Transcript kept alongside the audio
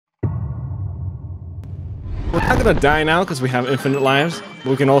We're not gonna die now because we have infinite lives.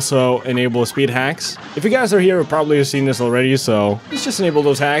 We can also enable speed hacks. If you guys are here, you've probably seen this already, so let's just enable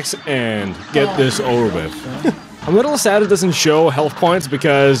those hacks and get this over with. I'm a little sad it doesn't show health points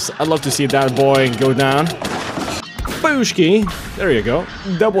because I'd love to see that boy go down. Booshki! There you go.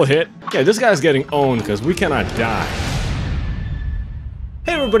 Double hit. Yeah, this guy's getting owned because we cannot die.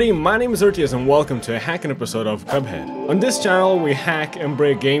 Hey everybody, my name is Ertyez and welcome to a hacking episode of Cuphead. On this channel, we hack and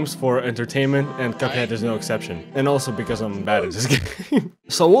break games for entertainment, and Cuphead is no exception. And also because I'm bad at this game.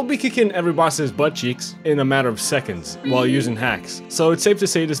 So we'll be kicking every boss's butt cheeks in a matter of seconds while using hacks. So it's safe to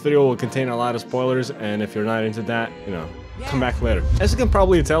say this video will contain a lot of spoilers, and if you're not into that, you know, come back later. As you can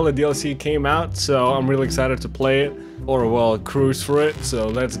probably tell, the DLC came out, so I'm really excited to play it. Or, well, cruise for it, so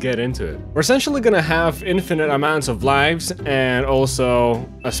let's get into it. We're essentially gonna have infinite amounts of lives and also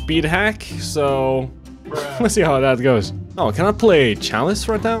a speed hack, so let's see how that goes. Oh, can I play Chalice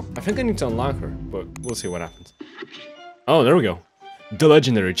right now? I think I need to unlock her, but we'll see what happens. Oh, there we go. The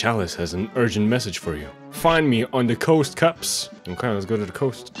legendary Chalice has an urgent message for you. Find me on the coast, Cups. Okay, let's go to the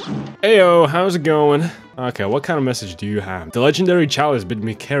coast. Heyo, how's it going? Okay, what kind of message do you have? The legendary Chalice bid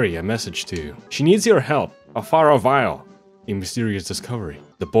me carry a message to you. She needs your help. A far-off isle. A mysterious discovery.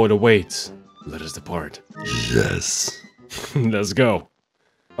 The boat awaits. Let us depart. Yes. Let's go.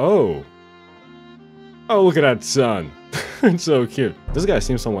 Oh. Oh, look at that sun. It's so cute. This guy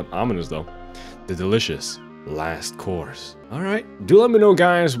seems somewhat ominous, though. The delicious last course. Alright. Do let me know,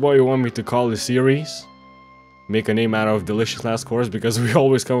 guys, what you want me to call this series. Make a name out of delicious last course because we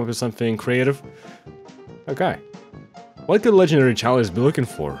always come up with something creative. Okay. What could legendary Chalice be looking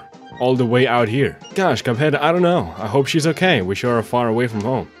for? All the way out here. Gosh, Cuphead, I don't know. I hope she's okay. We sure are far away from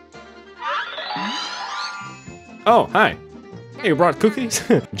home. Oh, hi. Hey, you brought cookies?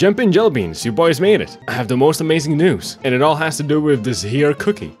 Jump in, jelly beans. You boys made it. I have the most amazing news. And it all has to do with this here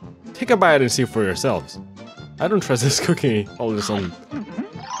cookie. Take a bite and see for yourselves. I don't trust this cookie all of a sudden.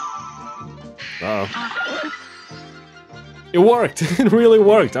 Uh-oh. It worked. It really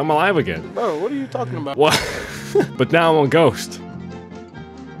worked. I'm alive again. Bro, what are you talking about? What? But now I'm a ghost.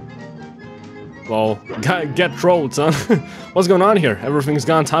 Well, get trolled, son. What's going on here? Everything's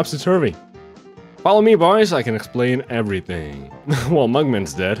gone topsy-turvy. Follow me, boys. I can explain everything. Well,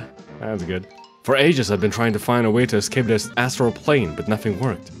 Mugman's dead. That's good. For ages, I've been trying to find a way to escape this astral plane, but nothing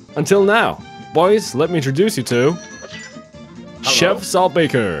worked. Until now. Boys, let me introduce you to... Hello? Chef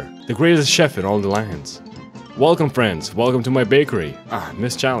Saltbaker, the greatest chef in all the lands. Welcome, friends. Welcome to my bakery. Ah,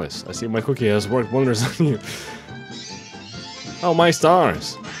 Miss Chalice. I see my cookie has worked wonders on you. Oh, my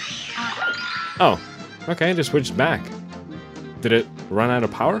stars. Oh, okay, just switched back. Did it run out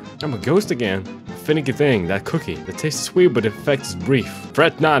of power? I'm a ghost again. Finicky thing, that cookie. The taste is sweet, but the effect is brief.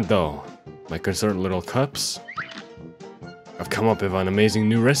 Fret not, though, my concerned little cups. I've come up with an amazing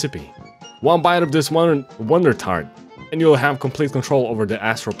new recipe. One bite of this Wonder Tart, and you'll have complete control over the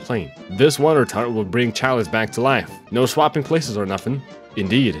astral plane. This Wonder Tart will bring Chalice back to life. No swapping places or nothing.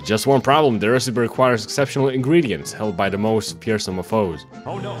 Indeed, just one problem, the recipe requires exceptional ingredients held by the most fearsome of foes.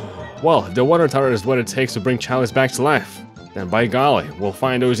 Oh no! Well, the Wonder Tart is what it takes to bring Chalice back to life. Then by golly, we'll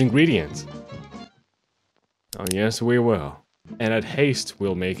find those ingredients. Oh yes, we will. And at haste,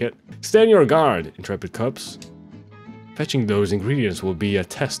 we'll make it. Stand your guard, intrepid Cups. Fetching those ingredients will be a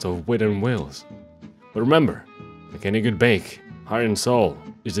test of wit and wills. But remember, like any good bake, heart and soul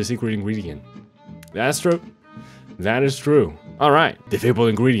is the secret ingredient. That's true. That is true. Alright, the fabled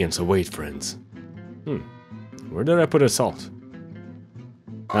ingredients await, friends. Where did I put a salt?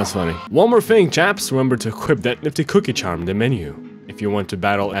 That's funny. One more thing, chaps. Remember to equip that nifty cookie charm in the menu if you want to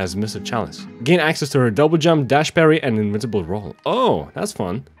battle as Mr. Chalice. Gain access to her double jump, dash parry, and invincible roll. Oh, that's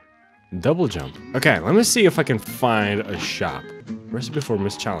fun. Double jump. Okay, let me see if I can find a shop. Recipe for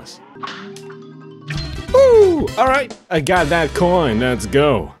Miss Chalice. Woo! Alright, I got that coin. Let's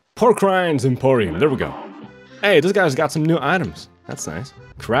go. Pork Rinds Emporium. There we go. Hey, this guy's got some new items. That's nice.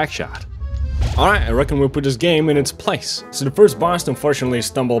 Crack shot. Alright, I reckon we'll put this game in its place. So the first boss to unfortunately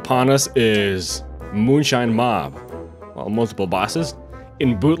stumble upon us is Moonshine Mob. Well, multiple bosses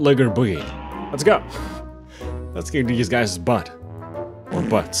in Bootlegger Boogie. Let's go. Let's kick these guys' butt. Or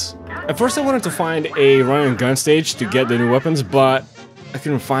butts. At first I wanted to find a run and gun stage to get the new weapons, but I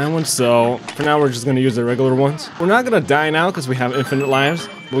couldn't find one, so for now we're just gonna use the regular ones. We're not gonna die now because we have infinite lives.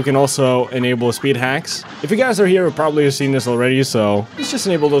 We can also enable speed hacks. If you guys are here, you've probably seen this already, so let's just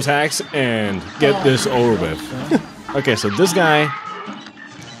enable those hacks and get this over with. Okay, so this guy,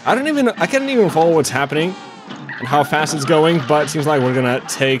 I can't even follow what's happening and how fast it's going, but it seems like we're gonna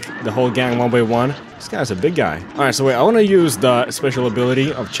take the whole gang one by one. This guy's a big guy. All right, so wait, I wanna use the special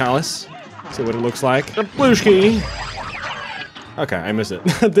ability of Chalice. See what it looks like. The Blushki. Okay, I missed it.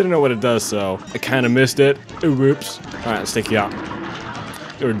 I didn't know what it does, so I kind of missed it. Ooh, whoops. Alright, let's take you out.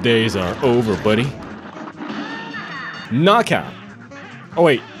 Your days are over, buddy. Knockout. Oh,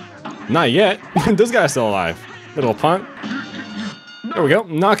 wait. Not yet. This guy's still alive. Little punk. There we go.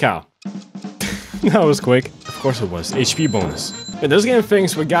 Knockout. That was quick. Of course it was. HP bonus. And this game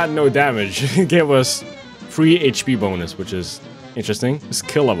thinks we got no damage. It gave us free HP bonus, which is interesting.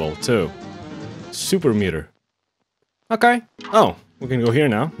 Skill level, too. Super meter. Okay. Oh, we can go here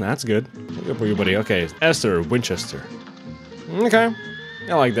now. That's good. Good for you, buddy. Okay, Esther Winchester. Okay.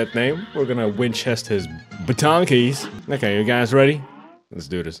 I like that name. We're gonna Winchester his baton keys. Okay, you guys ready? Let's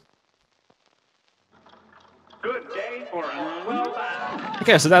do this. Good day for a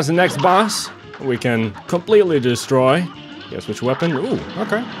Okay, so that's the next boss. We can completely destroy. Guess which weapon? Ooh,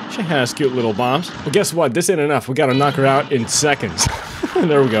 okay. She has cute little bombs. But guess what? This ain't enough. We gotta knock her out in seconds.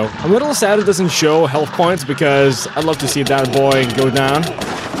 There we go. I'm a little sad it doesn't show health points because I'd love to see that boy go down.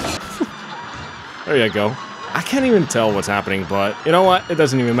 There you go. I can't even tell what's happening, but you know what? It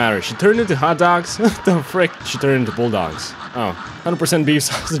doesn't even matter. She turned into hot dogs. What the frick? She turned into bulldogs. Oh, 100% beef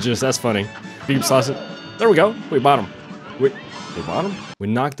sausages. That's funny. Beef sausage. There we go. We bought him. We bought him? We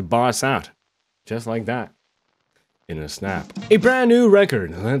knocked the boss out. Just like that. In a snap. A brand new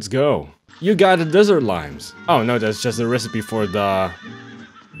record. Let's go. You got the desert limes. Oh no, that's just a recipe for the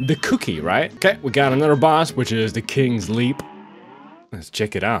cookie, right? Okay, we got another boss, which is the King's Leap. Let's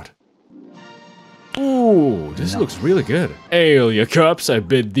check it out. Ooh, this looks really good. Ale, your cups, I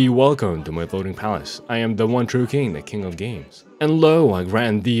bid thee welcome to my floating palace. I am the one true king, the king of games. And lo, I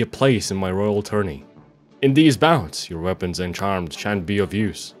grant thee a place in my royal tourney. In these bouts, your weapons and charms shan't be of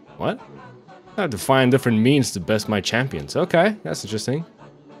use. What? I have to find different means to best my champions. Okay, that's interesting.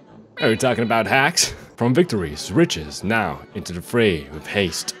 Are we talking about hacks? From victories, riches, now into the fray with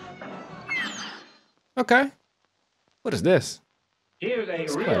haste. Okay. What is this?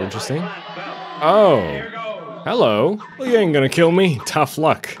 It's quite interesting. Oh. Hello. Well, you ain't gonna kill me. Tough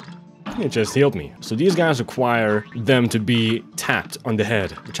luck. It just healed me. So these guys require them to be tapped on the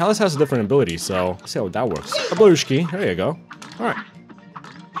head. The Chalice has a different ability, so let's see how that works. A blueshki. There you go. Alright.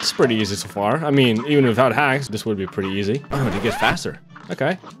 It's pretty easy so far. I mean, even without hacks, this would be pretty easy. Oh, they get faster.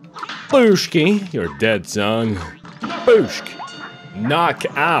 Okay. Booshki, you're dead, son. Booshk. Knock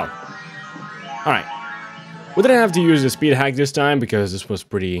out. Alright. We didn't have to use the speed hack this time because this was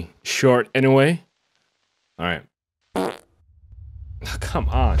pretty short anyway. Alright. Come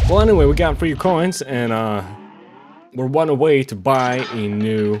on. Well, anyway, we got 3 coins and we're one away to buy a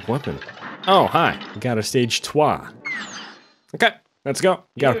new weapon. Oh, hi. We got a stage 2. Okay. Let's go.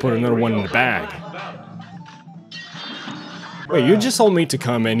 Gotta put another one in the bag. Wait, you just told me to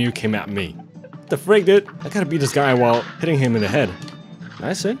come and you came at me. What the frig, dude? I gotta beat this guy while hitting him in the head.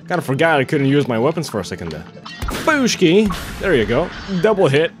 I see. Kinda forgot I couldn't use my weapons for a second there. Booshki! There you go. Double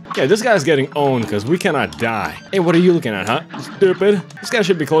hit. Yeah, this guy's getting owned because we cannot die. Hey, what are you looking at, huh? Stupid. This guy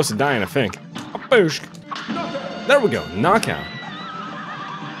should be close to dying, I think. A booshk. There we go. Knockout.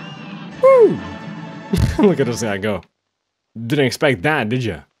 Woo! Look at this guy go. Didn't expect that, did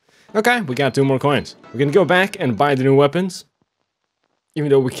ya? Okay, we got 2 more coins. We can go back and buy the new weapons. Even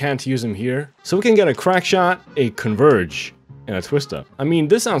though we can't use them here. So we can get a crack shot, a converge, and a twist up. I mean,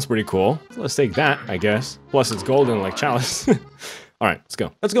 this sounds pretty cool. So let's take that, I guess. Plus it's golden like Chalice. Alright, let's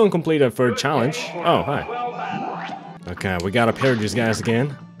go. Let's go and complete a 3rd challenge. Oh, hi. Okay, we gotta pair these guys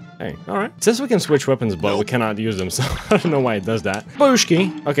again. Hey, alright. It says we can switch weapons, but we cannot use them, so I don't know why it does that.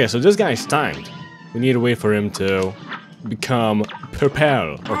 Booshki! Okay, so this guy's timed. We need to wait for him to become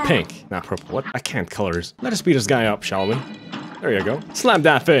purple or pink. Not purple. What? I can't colors. Let us beat this guy up, shall we? There you go. Slap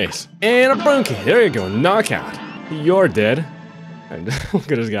that face. And a brunky. There you go. Knockout. You're dead. And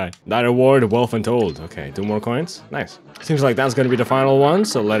look at this guy. That award, wealth untold. Okay, 2 more coins. Nice. Seems like that's gonna be the final one,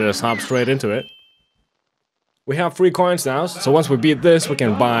 so let us hop straight into it. We have 3 coins now, so once we beat this, we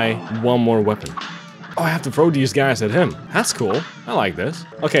can buy 1 more weapon. Oh, I have to throw these guys at him. That's cool. I like this.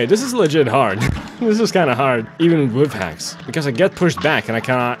 Okay, this is legit hard. This is kind of hard, even with hacks. Because I get pushed back and I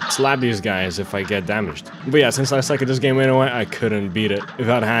cannot slap these guys if I get damaged. But yeah, since I suck at this game anyway, I couldn't beat it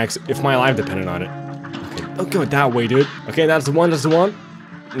without hacks if my life depended on it. Okay, don't go that way, dude. Okay, that's the one, that's the one.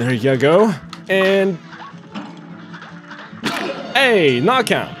 There you go. And... hey,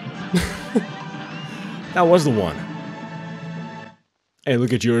 knockout. That was the one. Hey,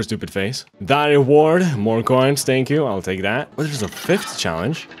 look at your stupid face. That award, more coins, thank you, I'll take that. Oh, there's a 5th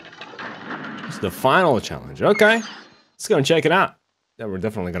challenge. It's the final challenge, okay. Let's go and check it out. Yeah, we're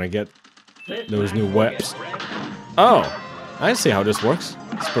definitely gonna get those new weapons. Oh, I see how this works.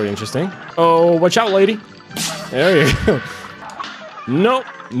 It's pretty interesting. Oh, watch out, lady. There you go. Nope,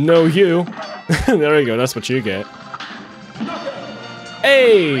 no you. There you go, that's what you get.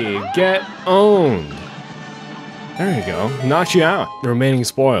 Hey, get owned. There you go. Knocked you out. The remaining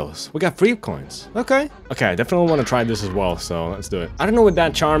spoils. We got free coins. Okay. Okay, I definitely want to try this as well, so let's do it. I don't know what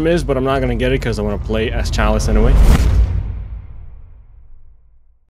that charm is, but I'm not gonna get it because I want to play as Chalice anyway.